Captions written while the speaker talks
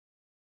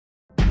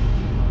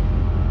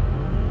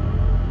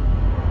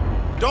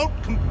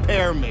Don't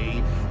compare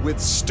me with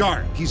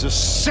Stark. He's a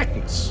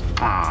sickness.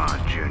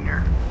 Ah,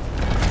 Junior.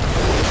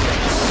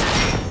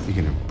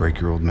 You're gonna break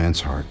your old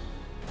man's heart.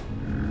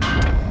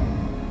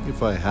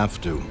 If I have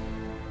to.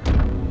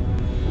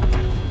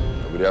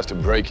 Nobody has to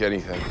break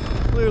anything.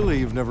 Clearly,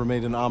 you've never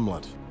made an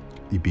omelet.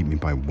 You beat me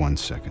by 1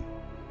 second.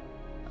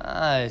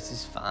 Ah, this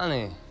is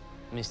funny,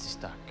 Mr.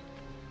 Stark.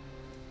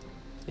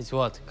 It's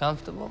what,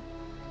 comfortable?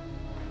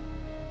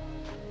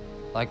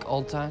 Like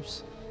old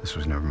times? This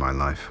was never my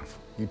life.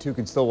 You two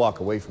can still walk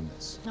away from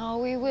this. No,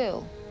 we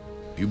will.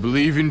 If you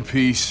believe in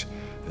peace,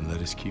 then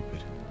let us keep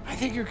it. I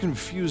think you're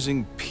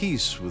confusing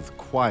peace with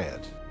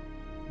quiet.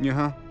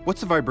 Yeah,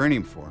 what's the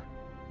vibranium for?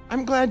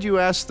 I'm glad you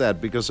asked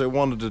that because I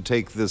wanted to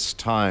take this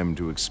time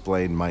to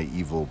explain my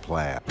evil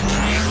plan.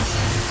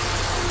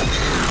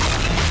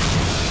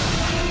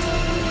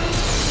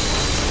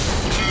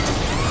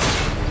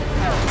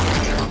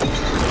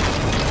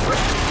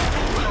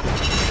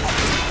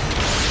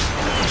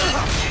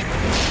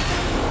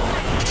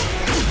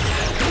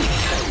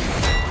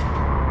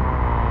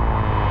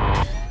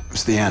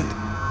 It's the end.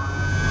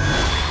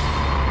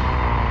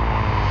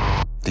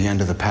 The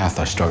end of the path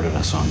I started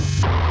us on.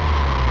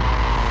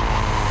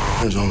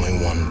 There's only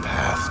one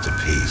path to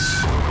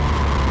peace.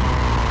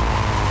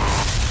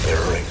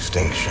 Their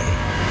extinction.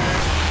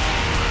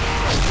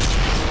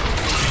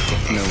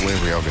 No way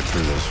we all get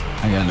through this.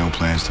 I got no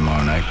plans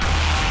tomorrow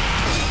night.